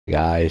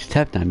Guys,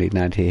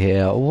 Tab9090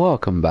 here.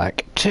 Welcome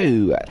back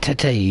to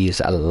today's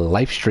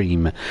live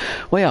stream.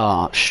 We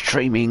are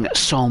streaming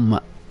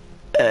some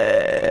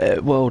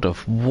World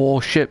of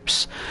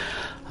Warships,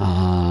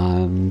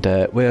 and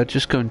we are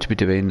just going to be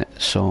doing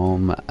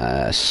some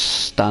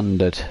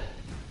standard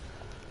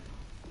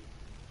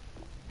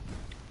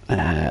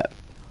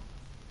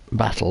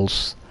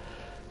battles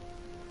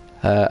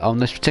on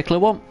this particular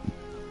one.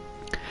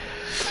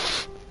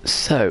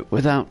 So,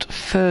 without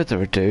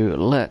further ado,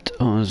 let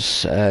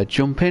us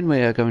jump in.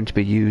 We are going to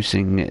be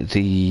using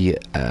the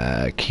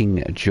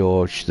King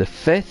George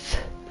V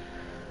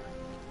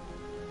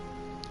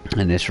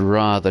in this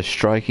rather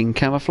striking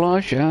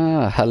camouflage.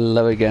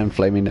 Hello again,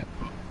 Flaming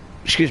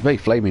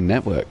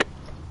Network.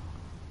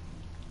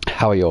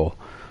 How are you all?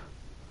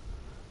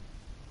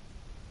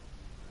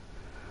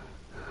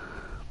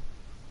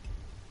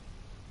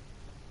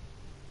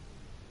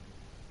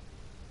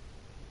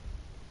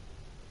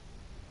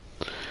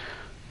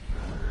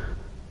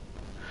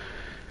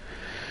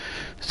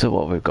 So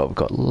what we've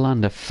got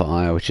Land of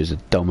Fire, which is a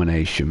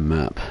domination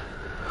map.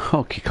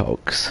 Hockey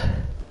cocks.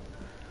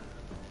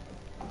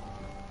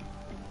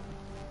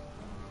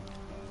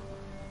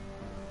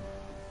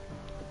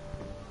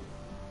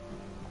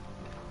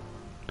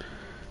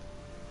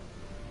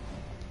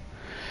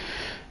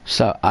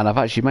 So, and I've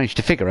actually managed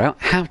to figure out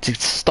how to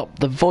stop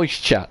the voice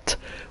chat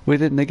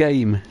within the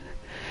game.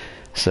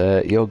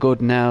 So you're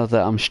good now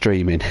that I'm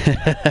streaming.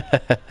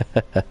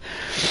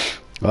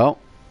 Well,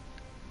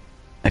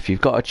 if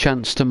you've got a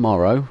chance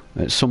tomorrow,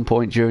 at some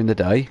point during the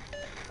day,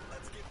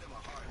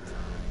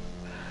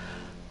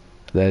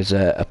 there's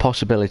a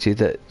possibility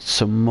that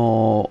some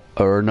more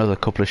or another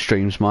couple of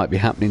streams might be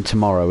happening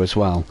tomorrow as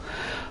well.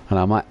 And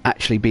I might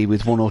actually be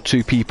with one or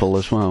two people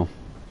as well.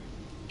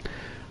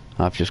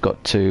 I've just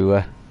got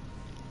to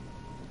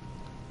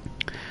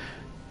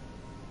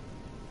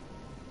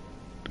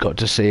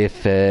see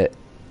if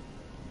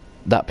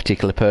that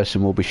particular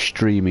person will be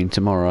streaming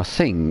tomorrow. I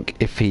think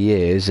if he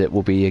is, it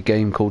will be a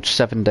game called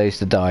 7 Days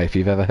to Die, if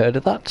you've ever heard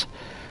of that.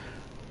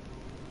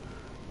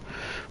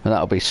 And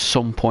that'll be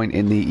some point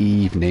in the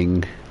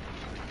evening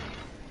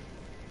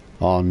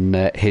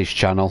on his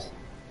channel.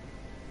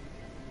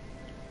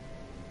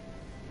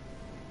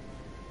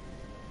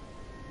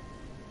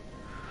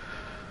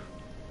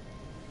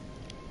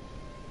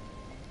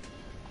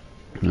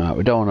 Right,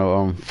 we don't want it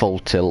on full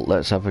tilt,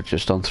 let's have it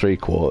just on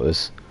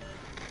 3/4.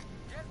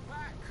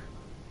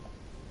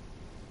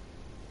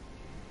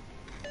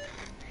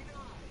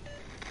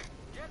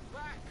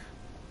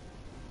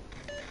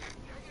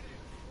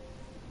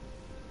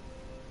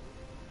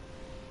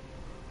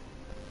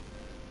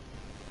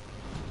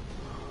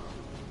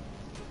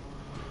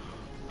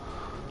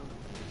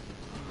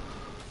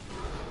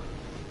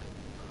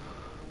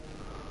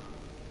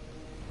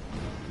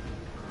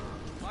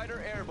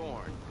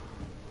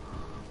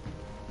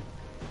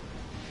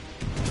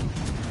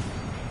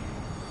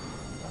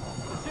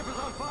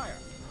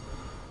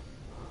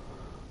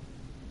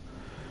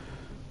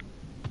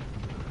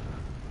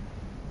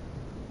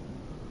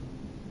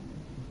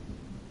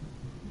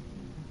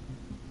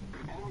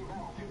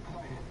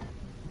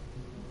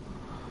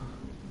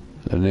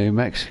 New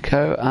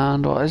Mexico,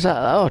 and what is that?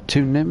 Oh,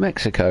 2 New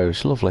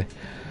Mexicos, lovely.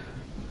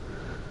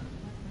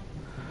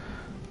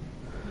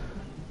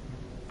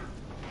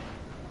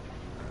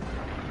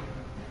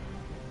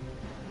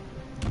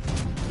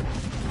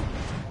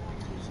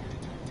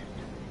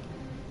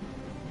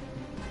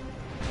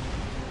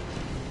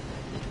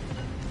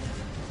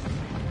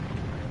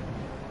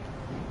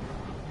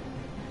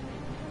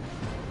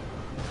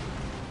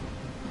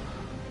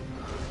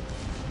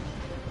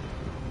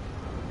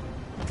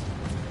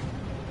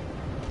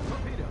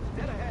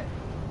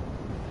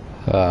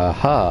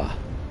 Aha.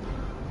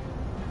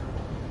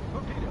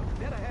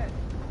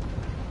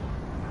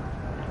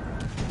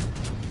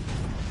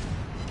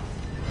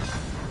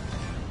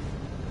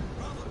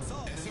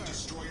 Enemy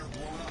destroyer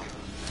blown up.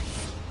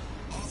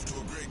 Off to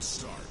a great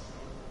start.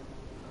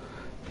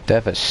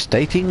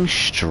 Devastating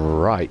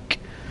strike.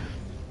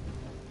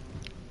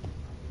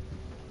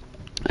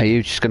 Are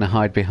you just going to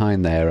hide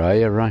behind there, are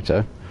you?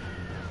 Righto.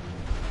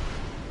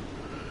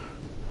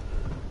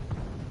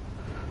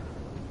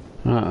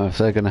 Right, if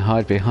they're going to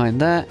hide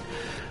behind that,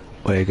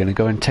 we're going to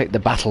go and take the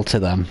battle to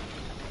them.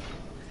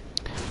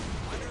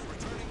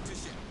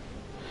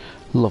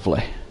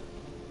 Lovely.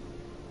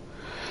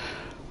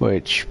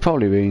 Which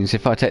probably means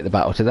if I take the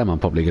battle to them, I'm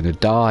probably going to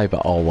die,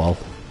 but oh well.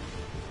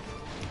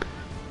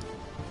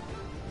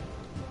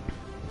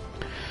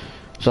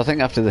 So I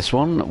think after this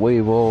one, we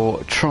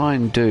will try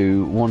and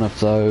do one of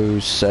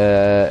those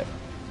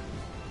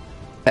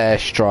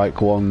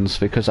airstrike ones,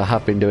 because I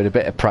have been doing a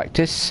bit of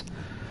practice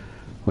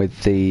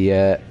with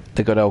the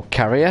good old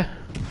carrier.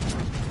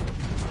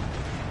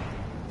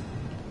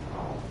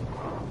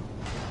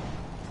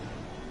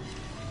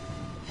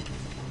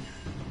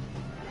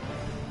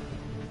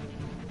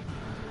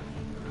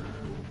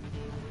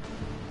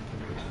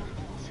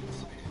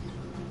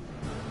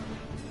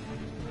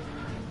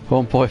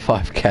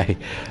 $1.5k.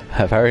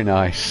 Very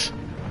nice.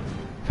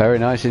 Very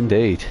nice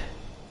indeed.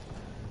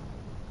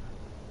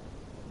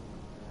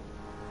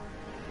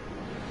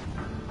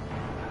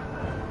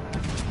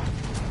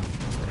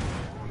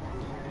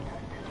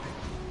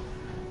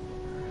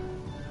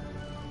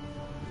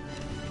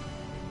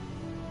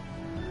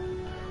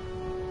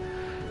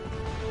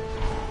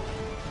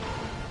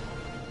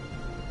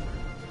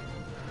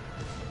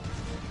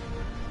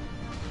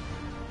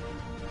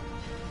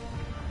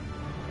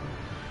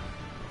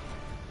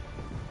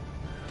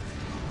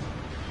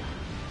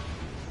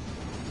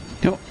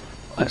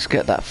 Let's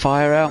get that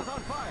fire out.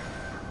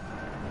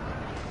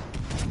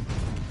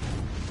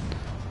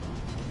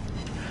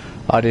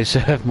 I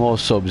deserve more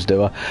subs,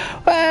 do I?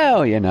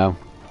 Well, you know,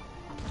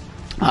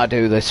 I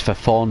do this for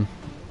fun,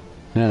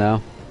 you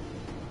know.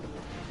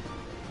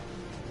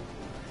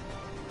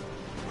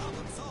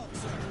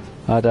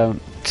 I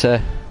don't,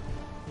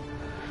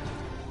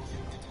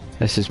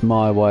 this is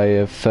my way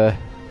of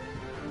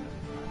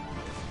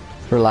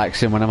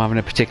relaxing when I'm having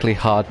a particularly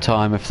hard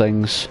time of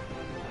things.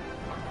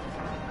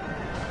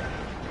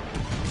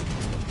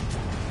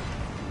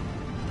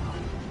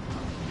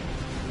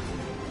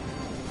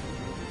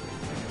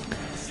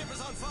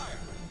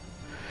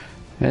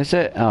 Is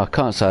it? Oh, I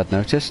can't say I'd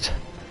noticed.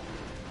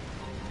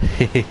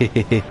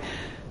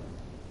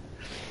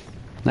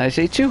 Now,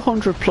 see,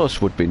 200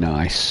 plus would be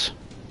nice.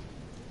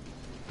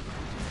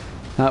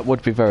 That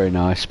would be very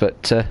nice,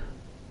 but...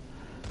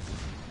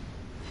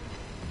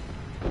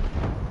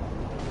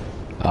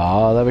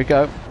 Ah, there we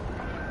go.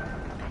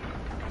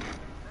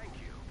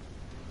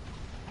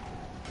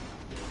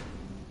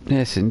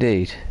 Yes,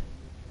 indeed.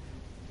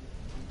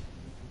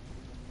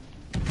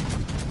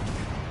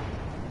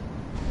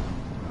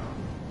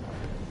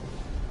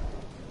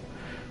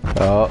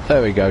 Oh,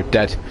 there we go,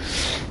 dead.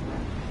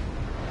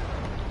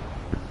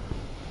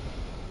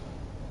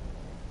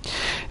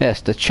 Yes,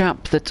 the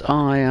chap that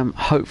I am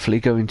hopefully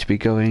going to be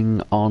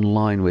going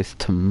online with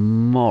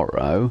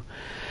tomorrow.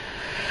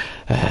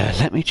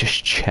 Let me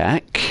just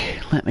check.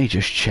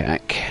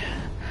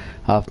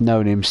 I've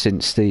known him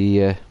since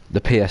the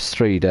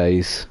PS3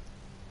 days.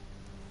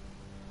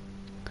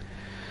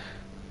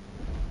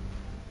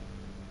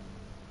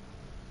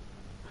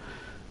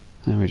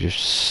 Let me just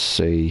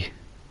see.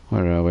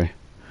 Where are we?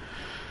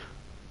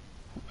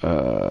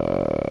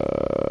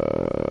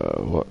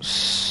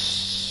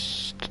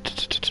 What's...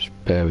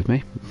 Bear with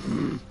me.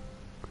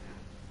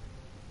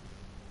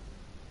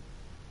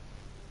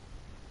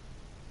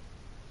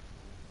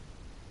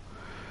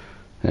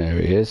 There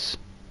he is.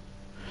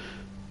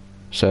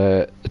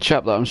 So the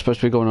chap that I'm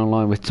supposed to be going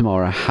online with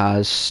tomorrow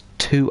has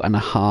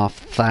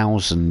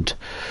 2,500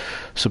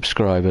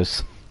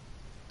 subscribers.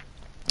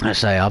 I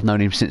say I've known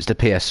him since the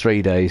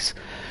PS3 days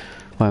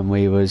when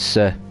we was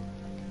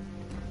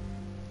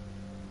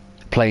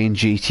playing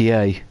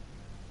GTA,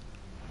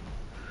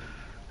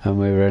 and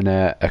we were in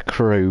a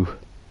crew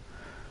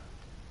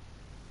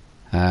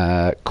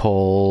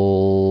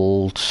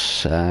called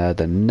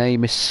the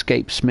name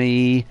escapes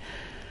me.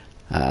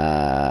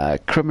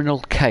 Criminal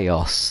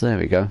Chaos. There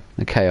we go.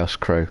 The Chaos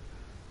crew.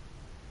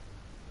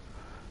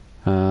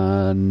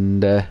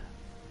 And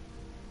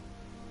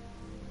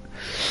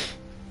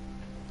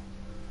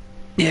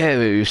yeah,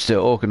 we used to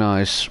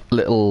organise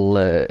little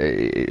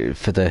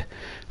for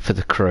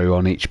the crew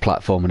on each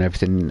platform and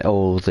everything.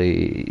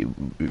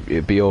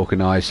 It'd be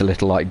organised a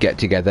little like get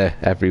together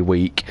every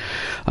week.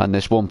 And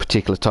this one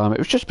particular time, it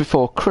was just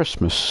before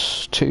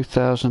Christmas,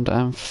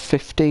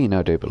 2015,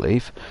 I do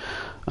believe.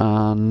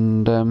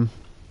 And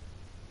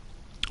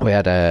we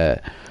had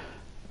an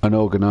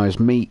organised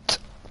meet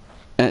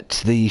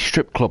at the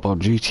strip club on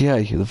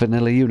GTA, the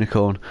Vanilla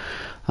Unicorn,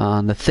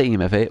 and the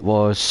theme of it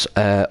was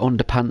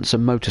underpants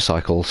and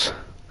motorcycles.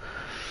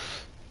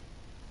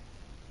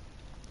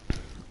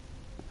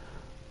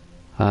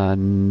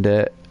 And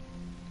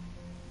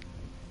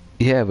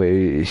yeah,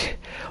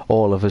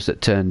 all of us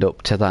that turned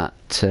up to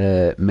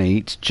that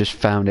meet just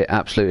found it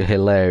absolutely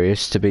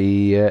hilarious to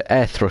be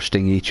air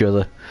thrusting each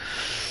other.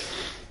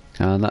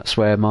 And that's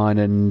where mine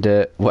and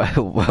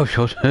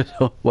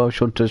Welsh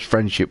Hunter's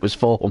friendship was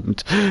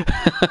formed.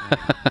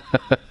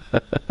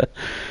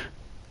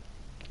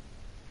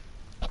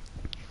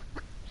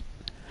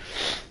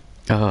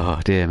 Oh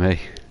dear me.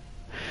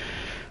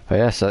 But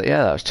yeah, so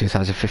yeah, that was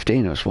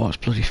 2015. It was what? It's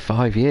bloody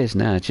 5 years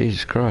now.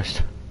 Jesus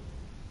Christ.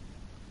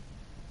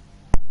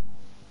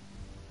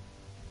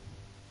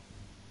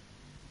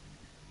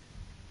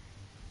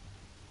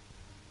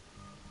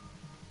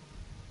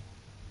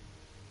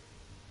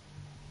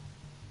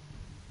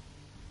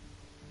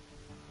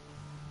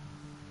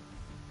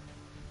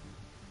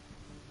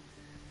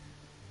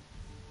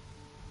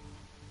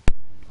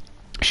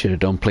 Should have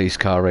done police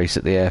car race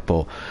at the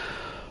airport.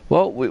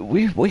 Well,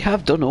 we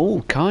have done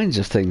all kinds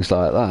of things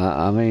like that.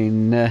 I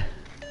mean,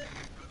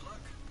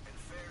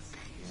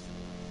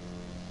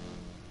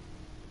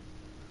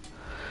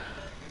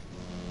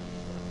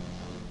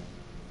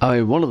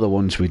 one of the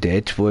ones we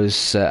did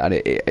was, and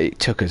it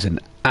took us an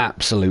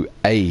absolute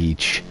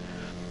age,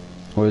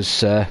 was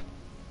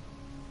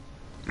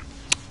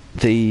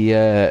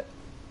the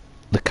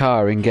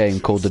car in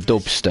game called the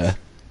Dubster.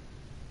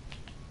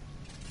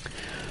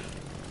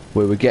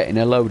 We were getting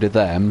a load of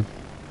them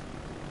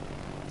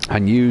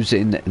and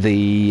using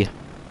the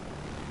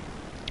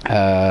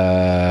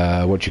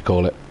what do you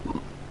call it,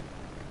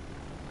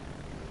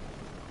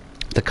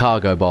 the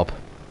cargo bob,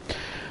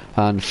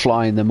 and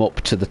flying them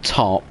up to the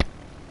top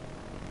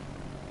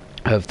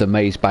of the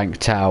Maze Bank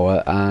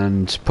Tower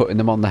and putting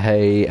them on the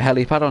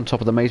helipad on top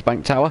of the Maze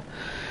Bank Tower,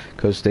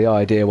 because the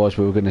idea was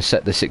we were going to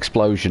set this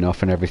explosion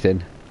off and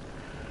everything.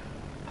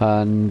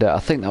 And I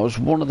think that was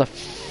one of the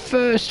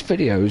first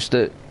videos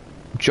that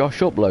Josh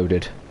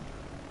uploaded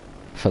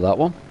for that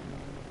one.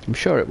 I'm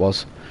sure it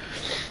was.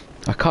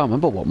 I can't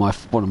remember what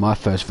one of my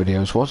first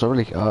videos was.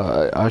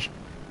 I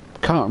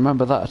can't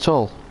remember that at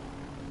all.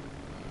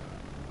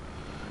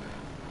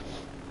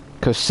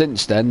 Because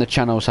since then the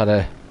channel's had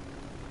a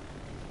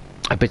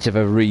bit of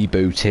a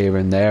reboot here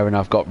and there, and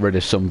I've got rid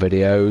of some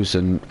videos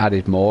and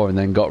added more, and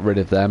then got rid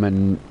of them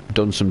and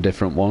done some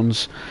different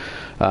ones.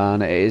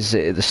 And it is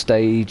at the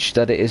stage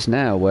that it is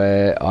now,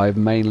 where I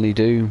mainly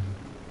do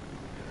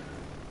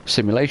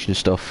simulation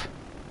stuff.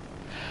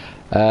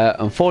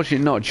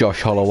 Unfortunately not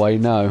Josh Holloway,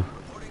 no.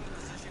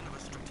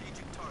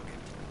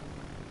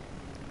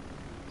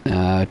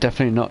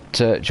 Definitely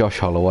not Josh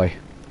Holloway.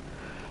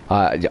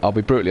 I'll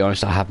be brutally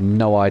honest, I have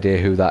no idea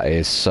who that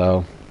is,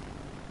 so...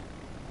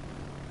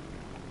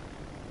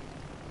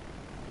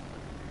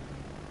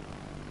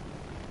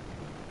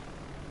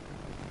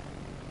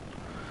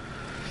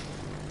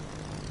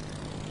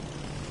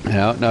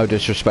 No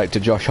disrespect to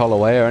Josh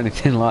Holloway or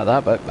anything like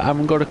that, but I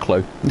haven't got a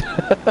clue.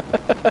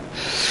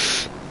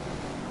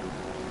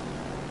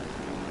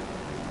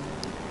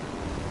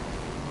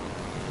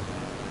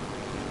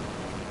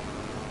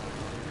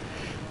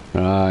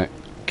 Right,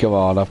 come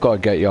on, I've got to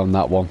get you on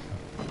that one.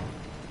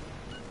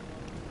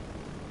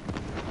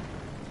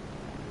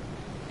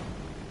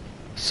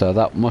 So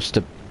that must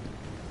have...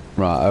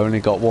 Right, I only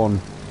got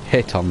one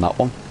hit on that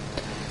one.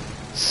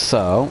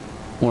 So,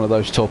 one of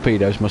those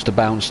torpedoes must have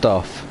bounced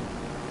off.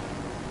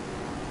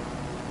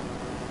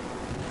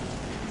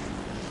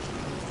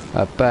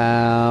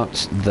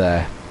 About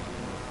there.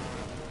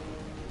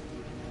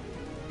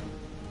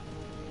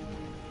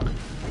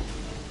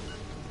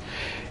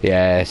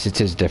 Yes, it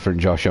is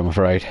different, Josh, I'm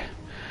afraid.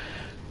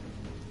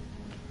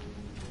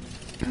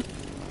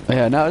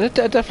 Yeah, no,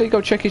 definitely go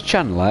check his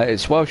channel out.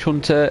 It's Welsh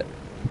Hunter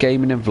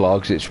Gaming and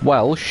Vlogs. It's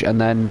Welsh, and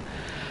then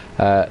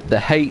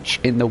the H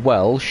in the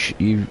Welsh,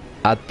 you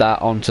add that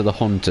onto the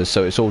Hunter,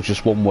 so it's all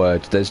just one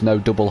word. There's no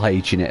double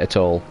H in it at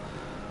all.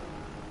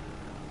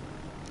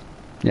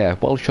 Yeah,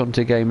 Welsh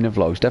Hunter Gaming and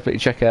Vlogs. Definitely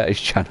check out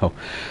his channel.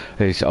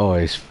 He's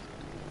always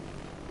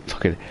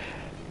fucking...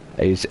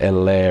 He's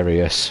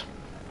hilarious.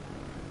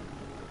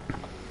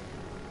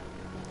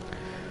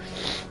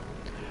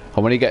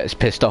 And when he gets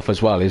pissed off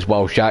as well, his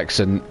Welsh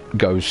accent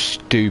goes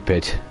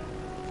stupid.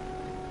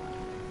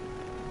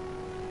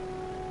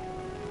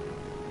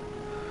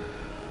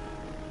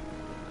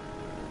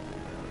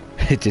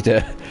 He did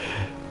I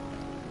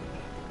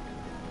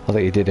think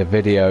he did a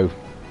video.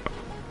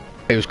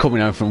 He was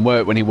coming home from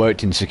work when he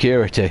worked in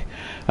security,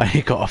 and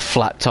he got a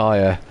flat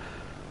tyre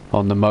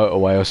on the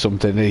motorway or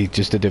something. He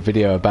just did a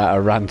video about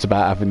a rant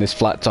about having this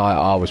flat tyre.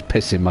 I was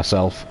pissing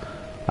myself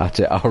at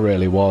it. I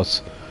really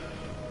was.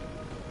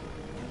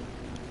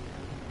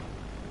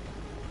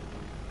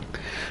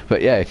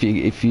 But yeah, if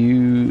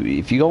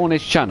you go on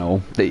his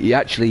channel, that you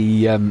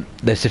actually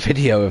there's a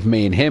video of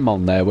me and him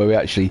on there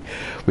where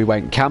we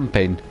went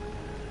camping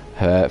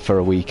for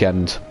a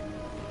weekend.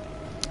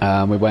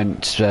 We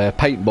went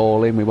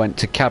paintballing. We went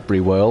to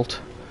Cadbury World,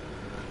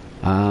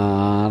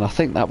 and I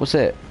think that was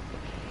it.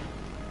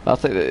 I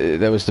think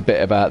there was the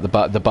bit about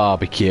the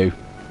barbecue.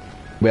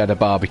 We had a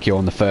barbecue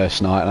on the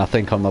first night, and I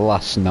think on the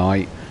last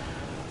night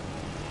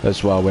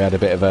as well we had a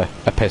bit of a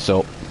piss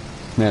up,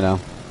 you know,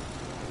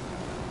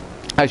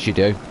 as you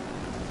do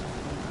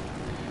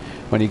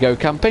when you go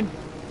camping.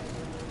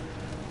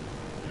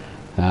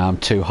 I'm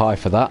too high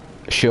for that,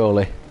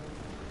 surely.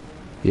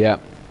 Yeah.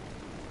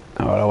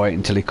 I'll wait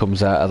until he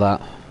comes out of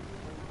that.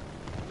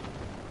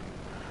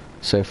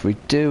 So if we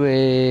do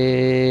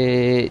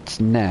it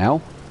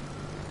now,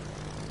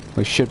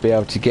 we should be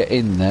able to get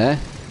in there.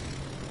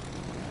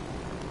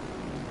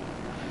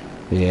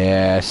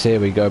 Yes, here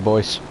we go,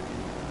 boys.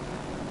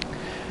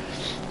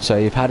 So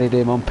you've had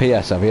him on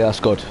PS, have you? That's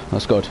good.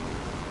 That's good.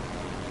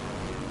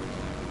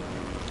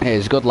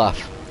 Here's a good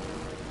laugh.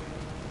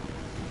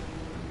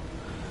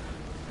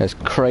 There's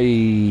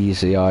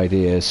crazy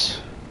ideas.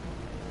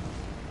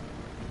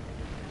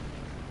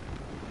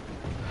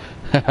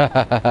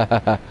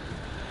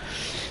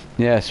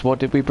 Yes, what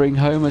did we bring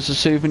home as a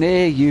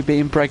souvenir? You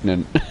being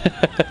pregnant.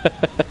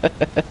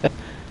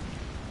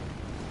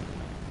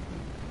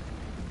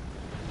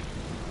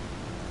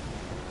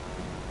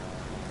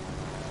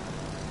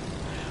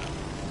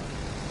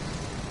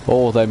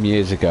 All them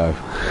years ago.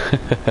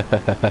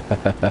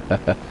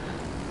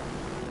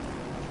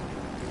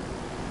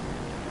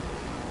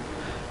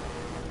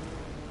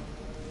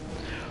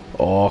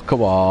 Oh,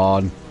 come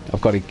on.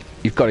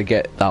 You've got to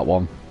get that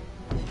one.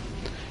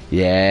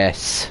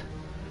 Yes.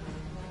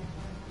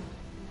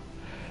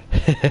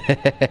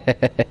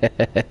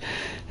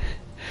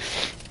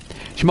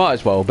 She might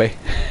as well be.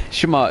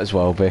 She might as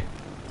well be. I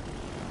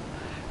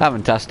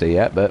haven't asked her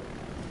yet, but...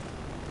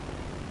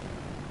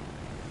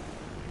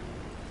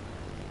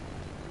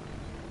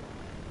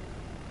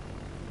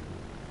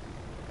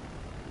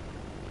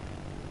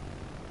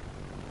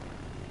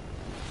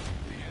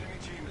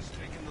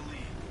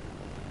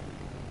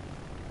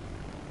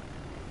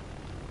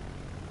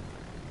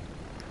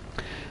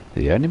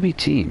 The enemy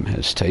team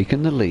has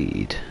taken the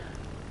lead.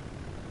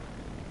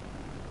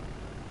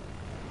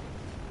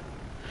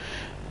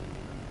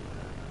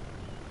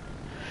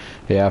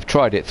 Yeah, I've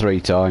tried it 3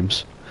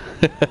 times.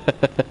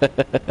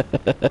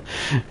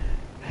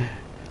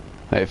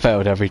 It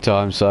failed every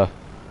time, so...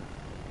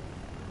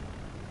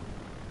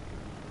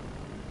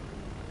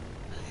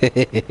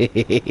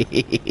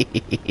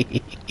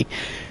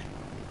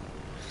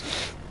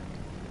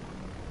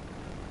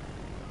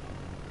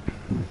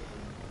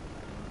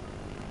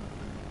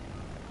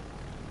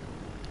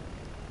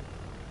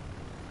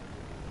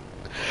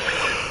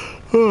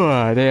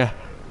 Oh dear.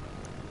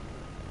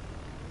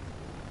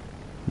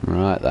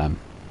 Right then.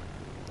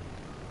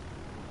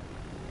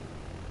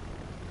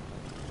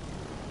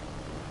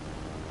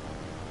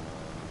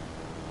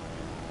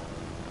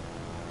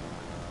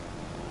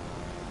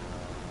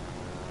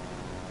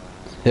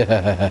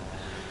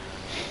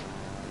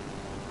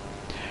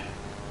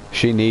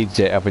 She needs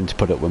it having to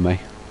put up with me.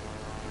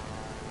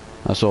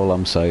 That's all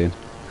I'm saying.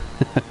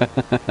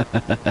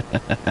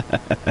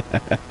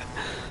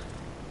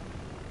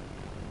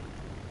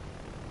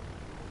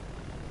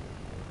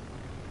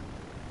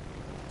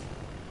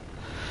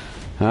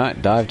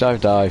 Alright, dive,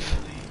 dive, dive.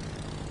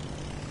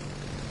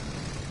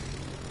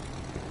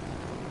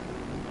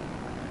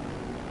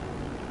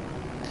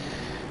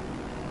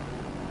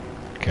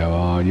 Go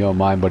on, you're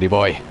mine, buddy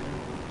boy.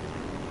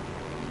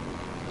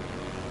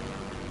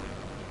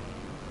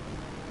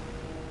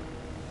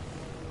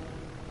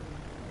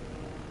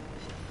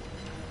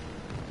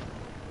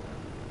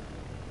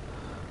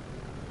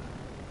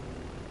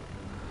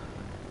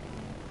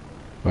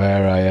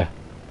 Where are you?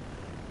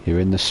 You're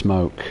in the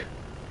smoke.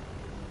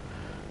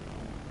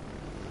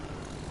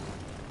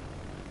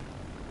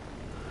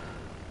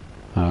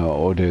 What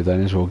we'll do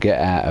then is we'll get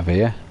out of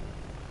here.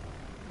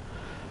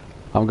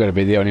 I'm going to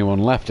be the only one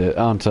left,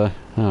 aren't I?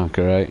 Oh,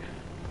 great.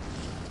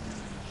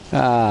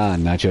 Ah,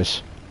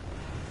 nudges.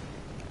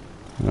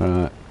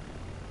 Right.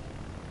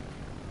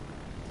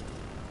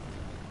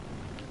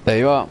 There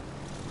you are.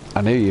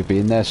 I knew you'd be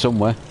in there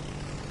somewhere.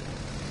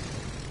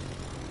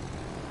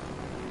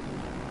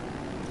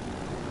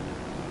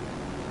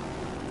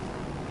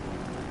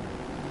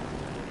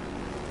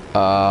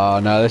 Oh,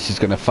 no, this is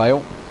going to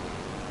fail.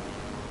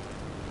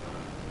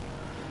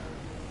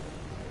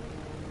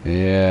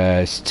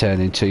 Yeah, it's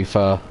turning too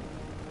far.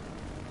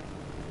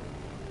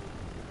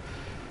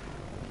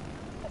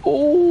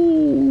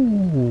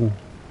 Oh,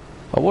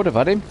 I would have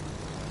had him.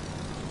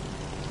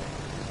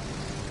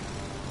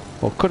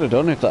 Well, could have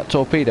done if that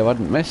torpedo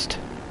hadn't missed.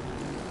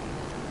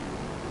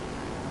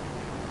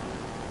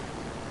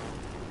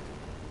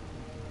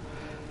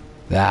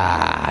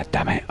 Ah,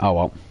 damn it. Oh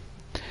well.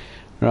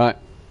 Right,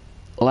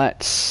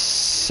 let's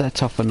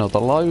set off another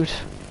load.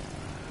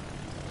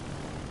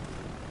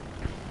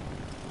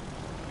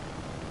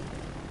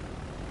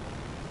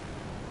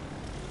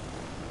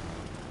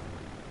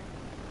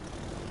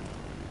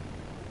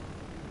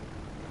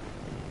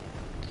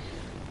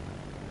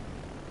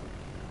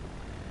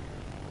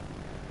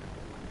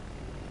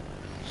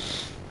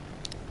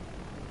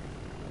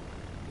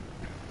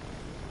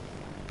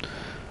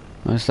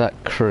 Where's that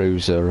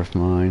cruiser of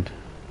mine?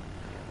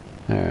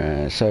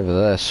 It's over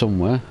there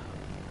somewhere.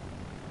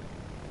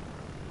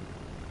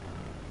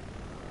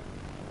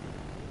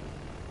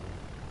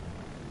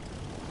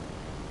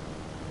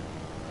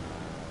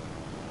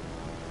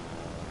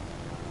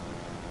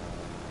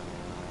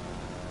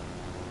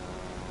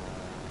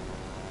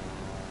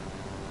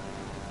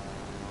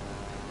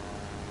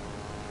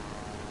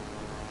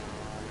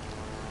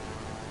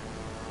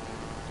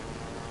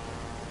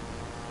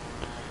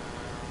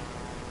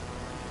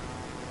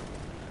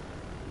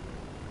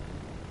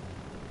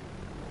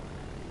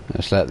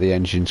 Let's let the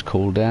engines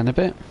cool down a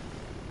bit.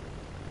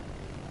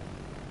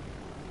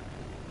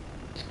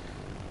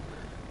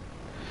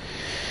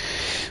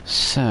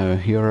 So,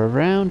 you're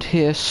around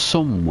here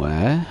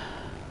somewhere.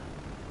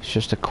 It's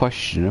just a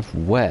question of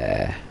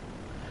where.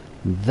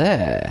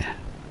 There.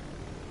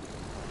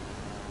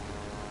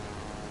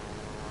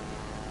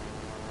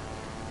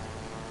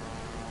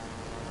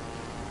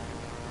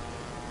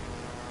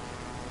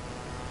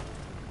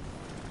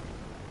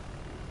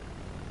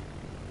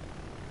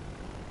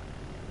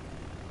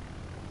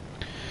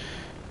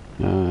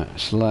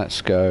 So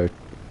let's go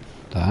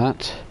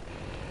that,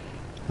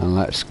 and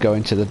let's go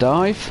into the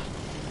dive.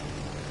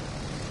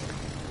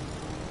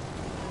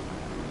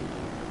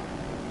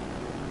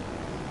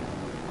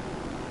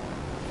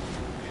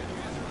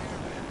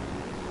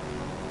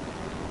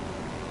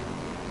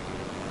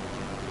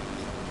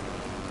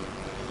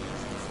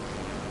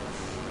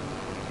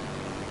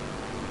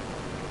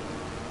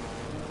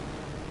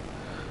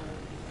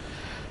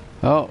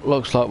 Oh,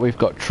 looks like we've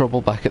got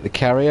trouble back at the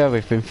carrier.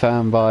 We've been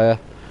found by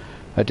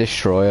a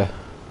destroyer.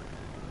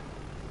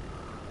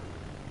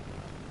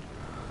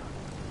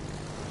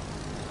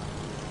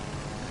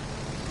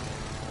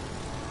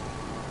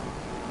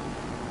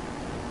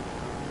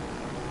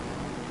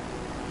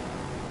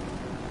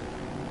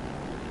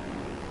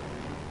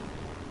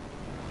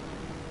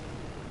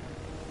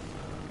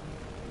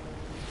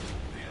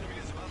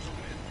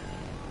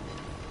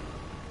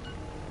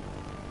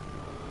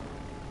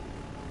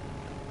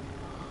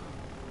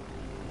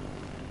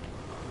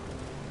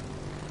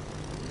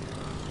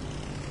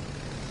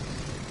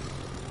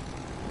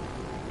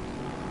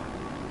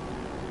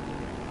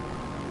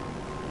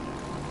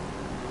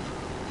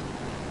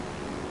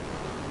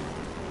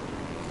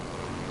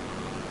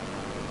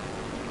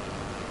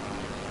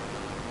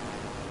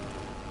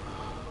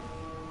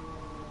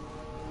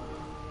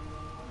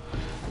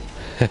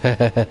 Torpedoes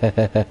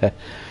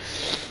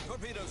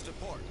to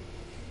port.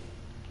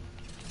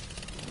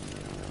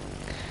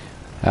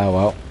 Oh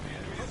well.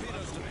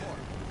 Torpedoes to port.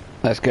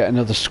 Let's get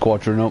another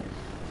squadron up.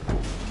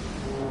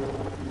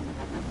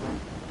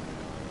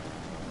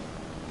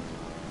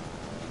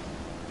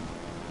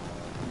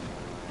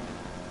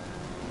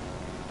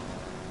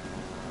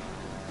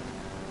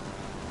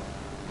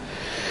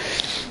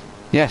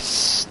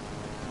 Yes.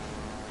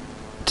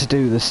 To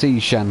do the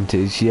sea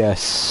shanties,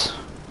 yes.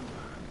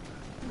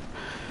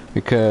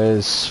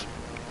 Because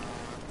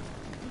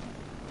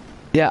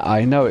yeah,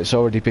 I know it's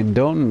already been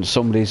done.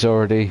 Somebody's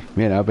already,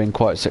 you know, been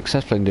quite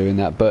successful in doing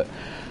that, but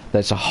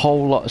there's a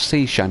whole lot of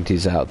sea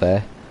shanties out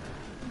there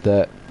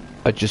that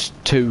are just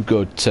too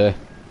good to,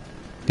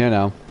 you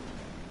know.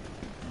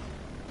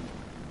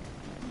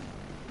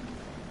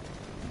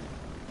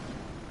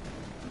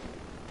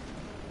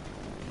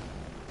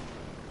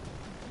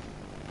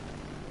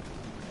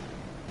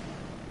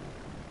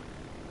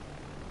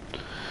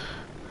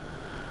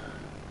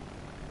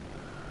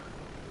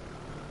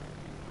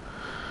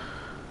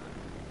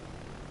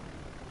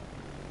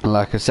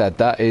 Like I said,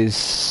 that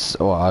is,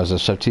 well, as I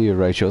said to you,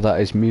 Rachel,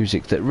 that is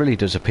music that really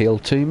does appeal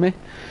to me,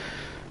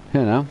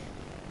 you know,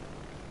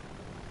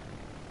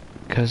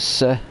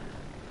 because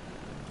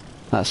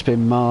that's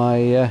been my,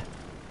 you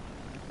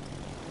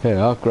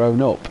know, I've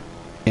grown up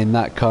in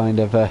that kind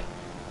of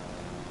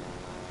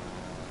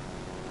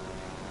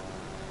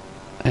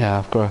yeah,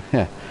 I've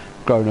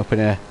grown up in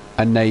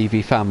a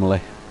Navy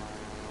family.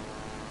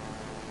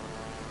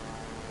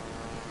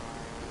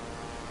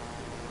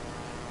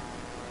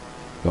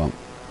 Go on.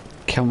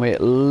 Can we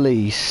at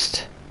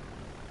least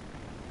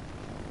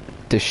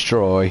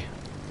destroy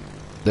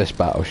this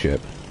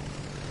battleship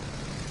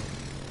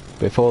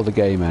before the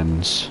game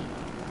ends?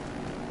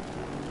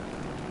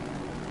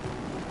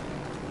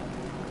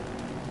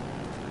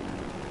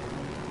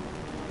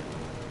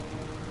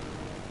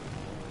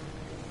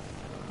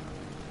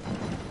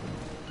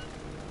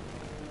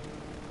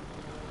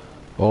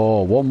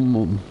 Oh,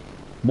 one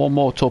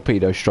more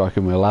torpedo strike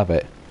and we'll have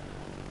it.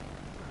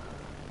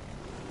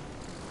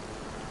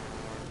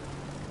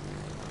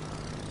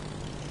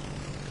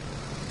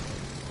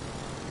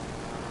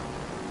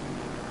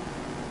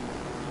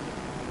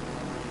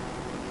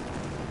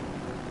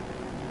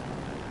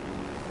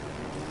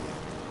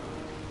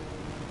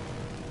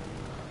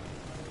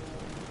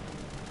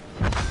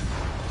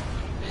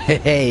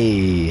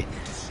 Hey!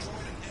 Destroyed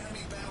an enemy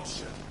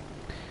battleship.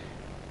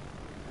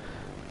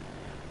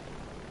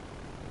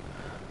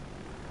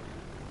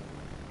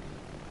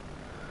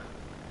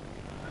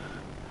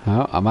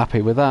 Oh, I'm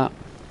happy with that.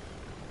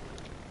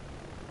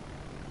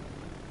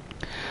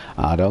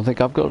 I don't think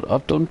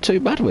I've done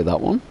too bad with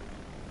that one.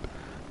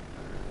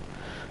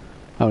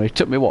 Only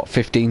took me what,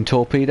 15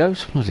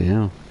 torpedoes? Bloody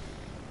hell.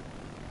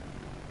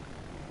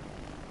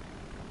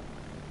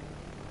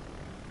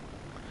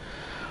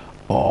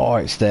 Oh,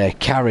 it's their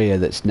carrier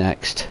that's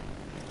next.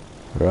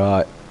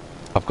 Right,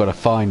 I've got to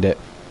find it.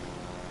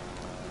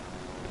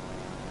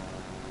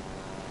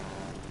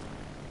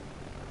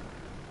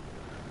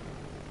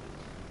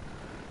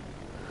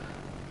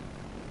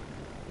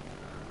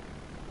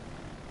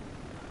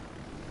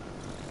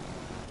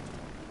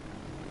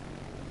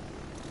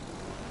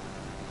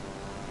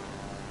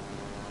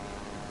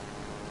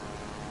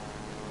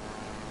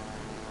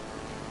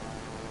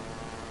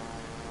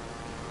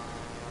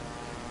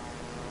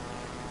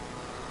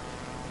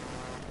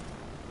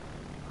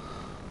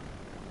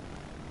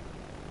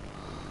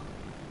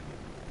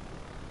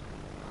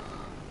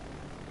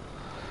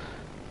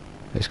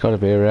 It's got to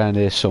be around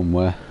here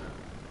somewhere,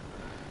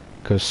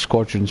 because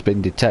squadron's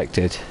been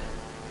detected.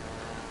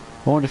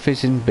 I wonder if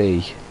it's in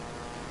B.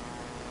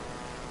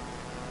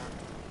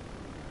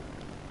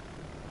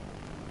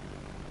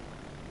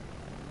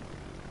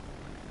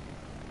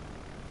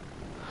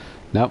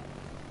 Nope.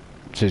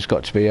 So it's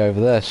got to be over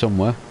there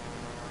somewhere.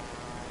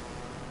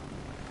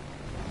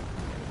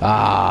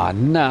 Ah,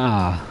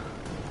 nah.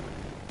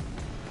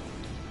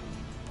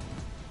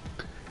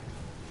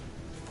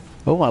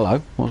 Oh,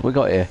 hello. What have we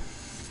got here?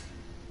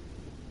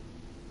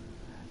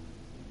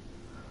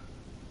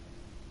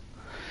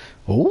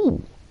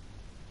 Oh,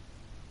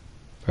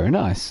 very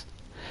nice.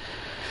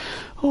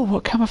 Oh,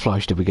 what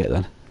camouflage did we get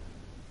then?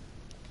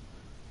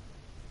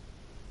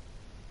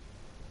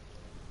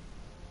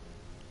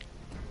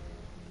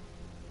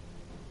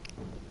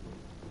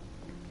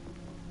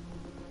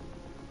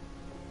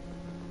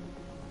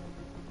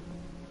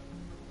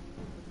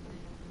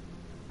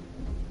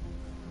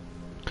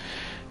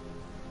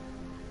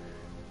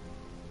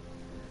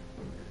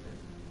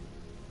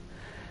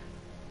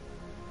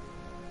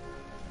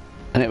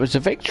 And it was a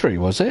victory,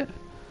 was it?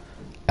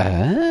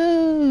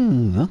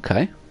 Oh,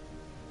 okay.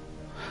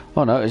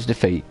 Oh no, it was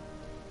defeat.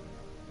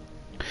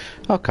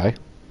 Okay.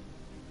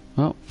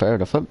 Well, fair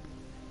enough then.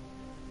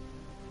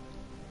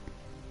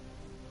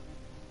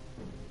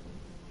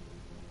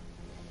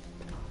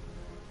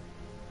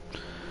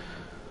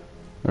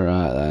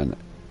 Right then.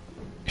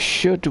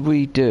 Should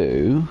we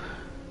do...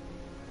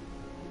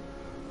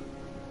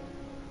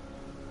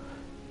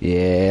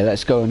 Yeah,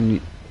 let's go and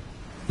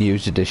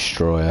use a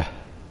destroyer.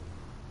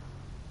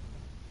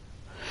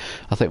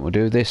 I think we'll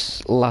do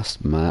this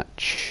last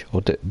match,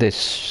 or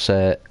this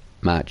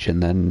match,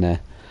 and then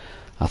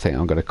I think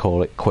I'm going to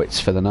call it quits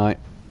for the night.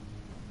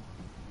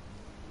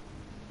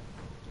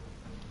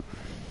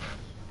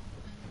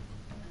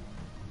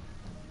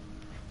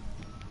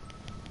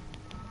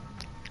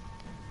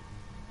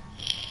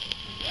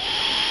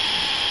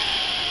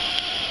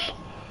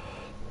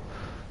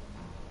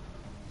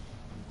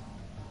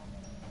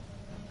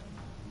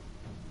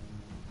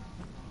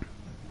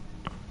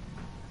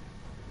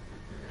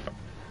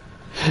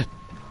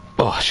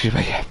 Oh, excuse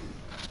me.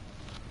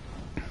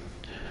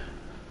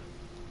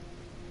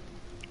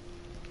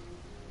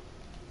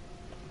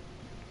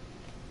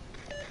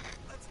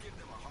 Let's give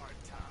them a hard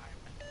time.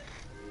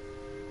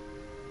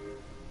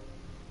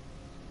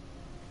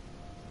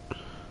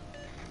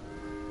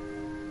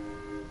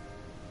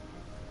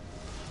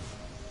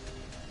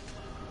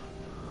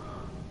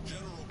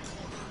 General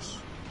quarters.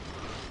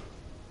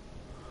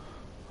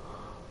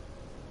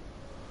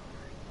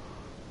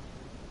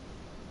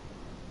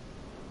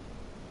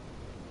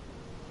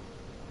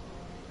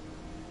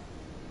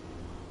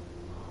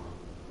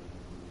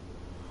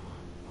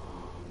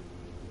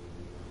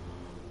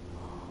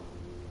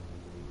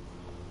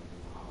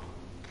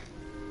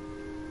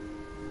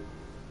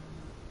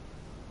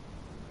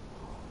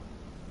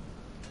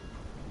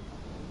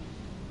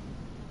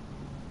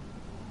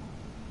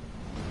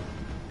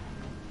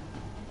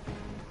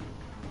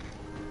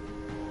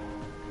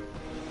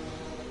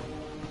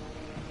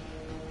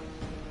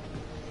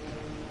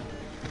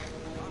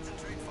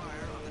 Concentrate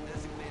fire on the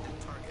designated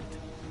target.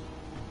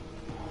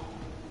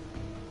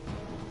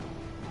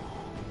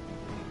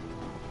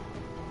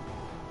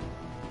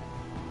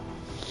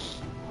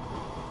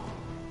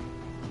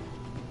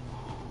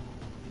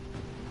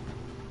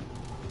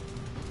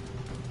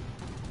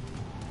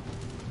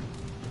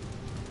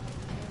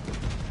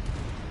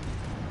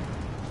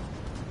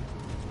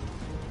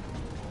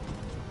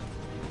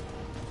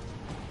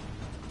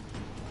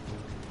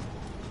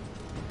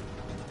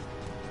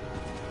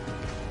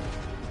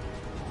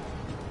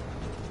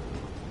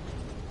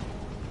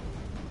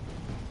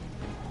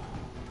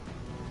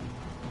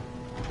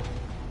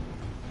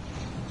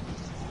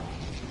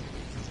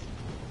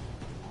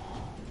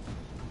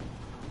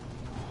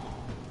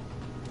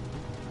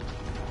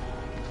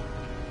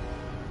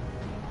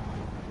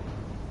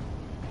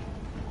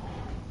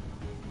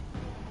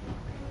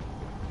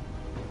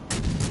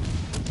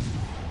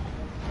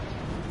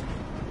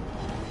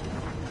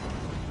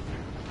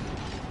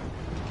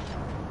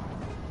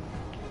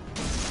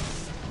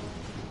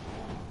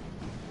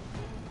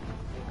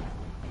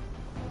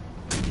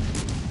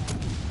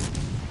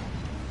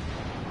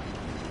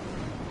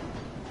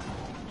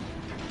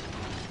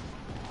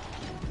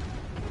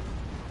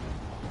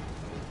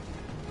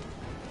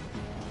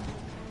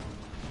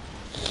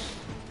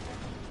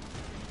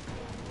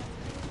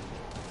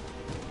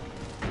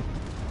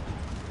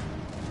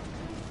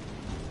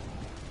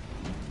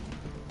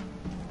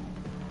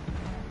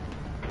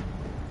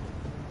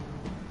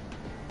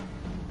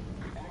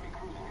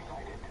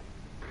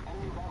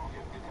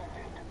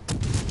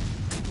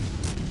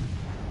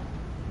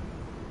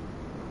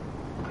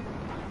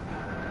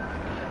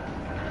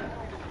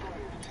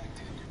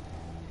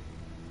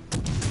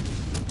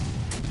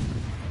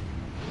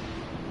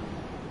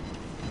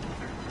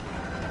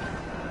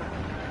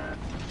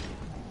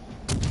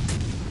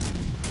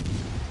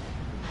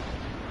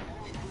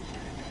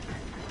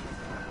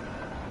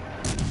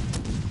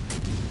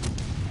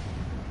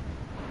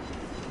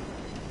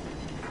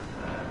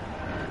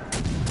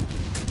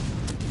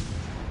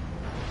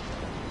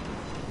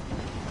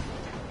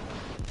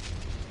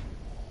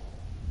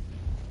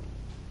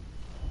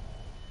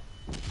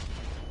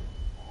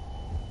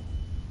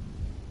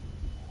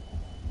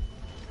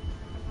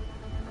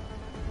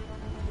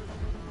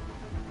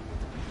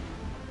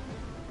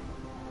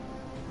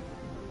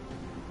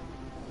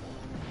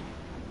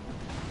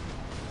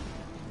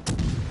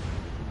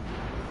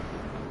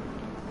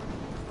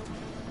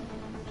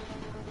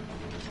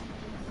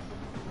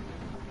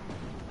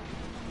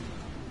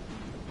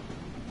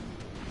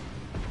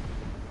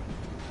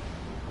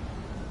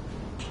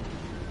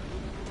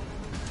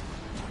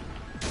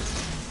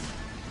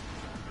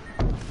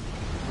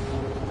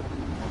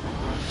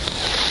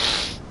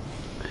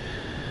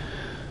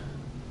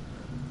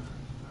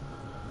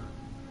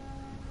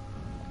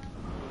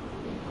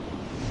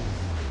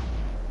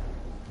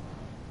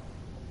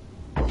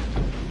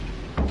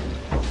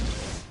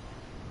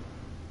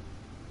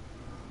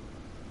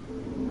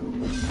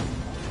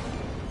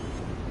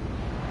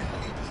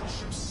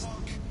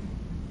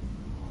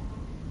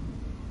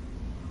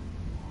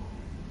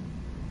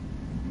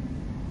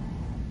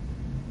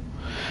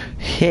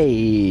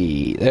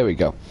 Hey, there we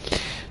go.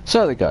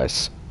 So there,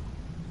 guys,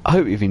 I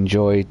hope you've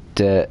enjoyed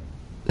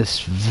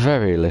this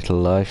very little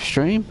live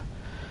stream.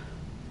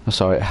 I'm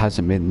sorry it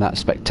hasn't been that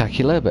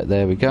spectacular, but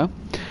there we go.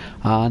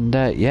 And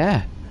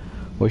yeah,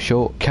 we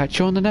shall catch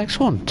you on the next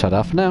one.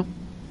 Ta-da for now.